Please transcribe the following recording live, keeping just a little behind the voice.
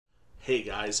Hey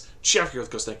guys, Jeff here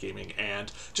with GhostNet Gaming, and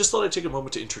just thought I'd take a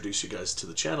moment to introduce you guys to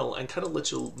the channel and kind of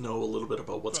let you know a little bit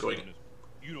about what's going on.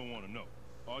 You don't want to know.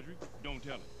 Audrey, don't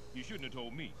tell him. You shouldn't have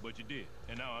told me, but you did.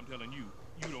 And now I'm telling you,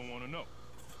 you don't want to know.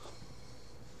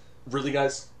 Really,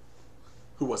 guys?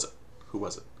 Who was it? Who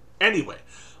was it? Anyway,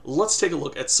 let's take a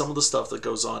look at some of the stuff that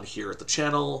goes on here at the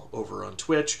channel, over on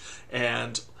Twitch,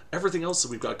 and everything else that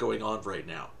we've got going on right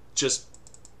now. Just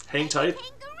hang tight.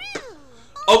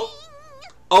 Oh!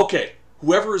 Okay,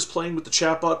 whoever is playing with the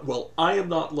chatbot, well, I am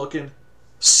not looking.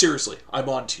 Seriously, I'm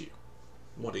on to you.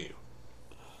 What are you?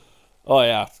 Oh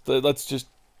yeah, let's just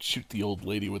shoot the old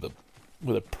lady with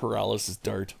a paralysis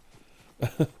dart.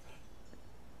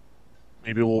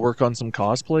 Maybe we'll work on some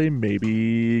cosplay,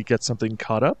 maybe get something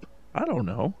caught up. I don't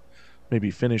know.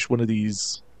 Maybe finish one of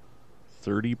these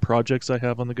 30 projects I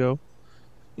have on the go.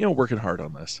 You know, working hard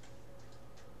on this.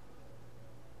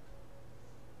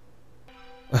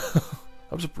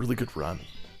 That was a really good run.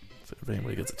 If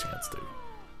anybody gets a chance to.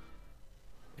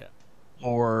 Yeah.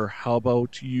 Or how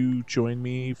about you join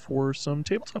me for some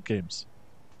tabletop games?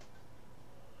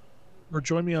 Or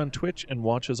join me on Twitch and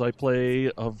watch as I play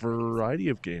a variety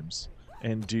of games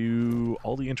and do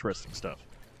all the interesting stuff.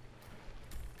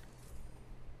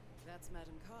 That's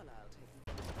Madame Carlyle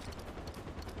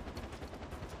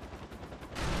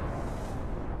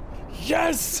taking.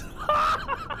 Yes!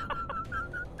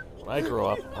 When I grow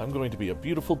up, I'm going to be a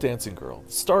beautiful dancing girl,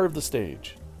 star of the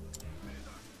stage.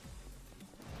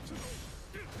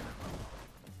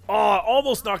 Oh,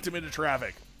 almost knocked him into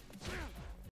traffic.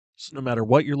 So no matter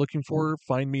what you're looking for,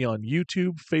 find me on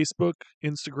YouTube, Facebook,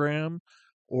 Instagram,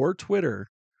 or Twitter.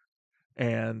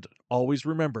 And always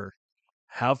remember,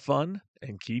 have fun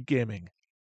and keep gaming.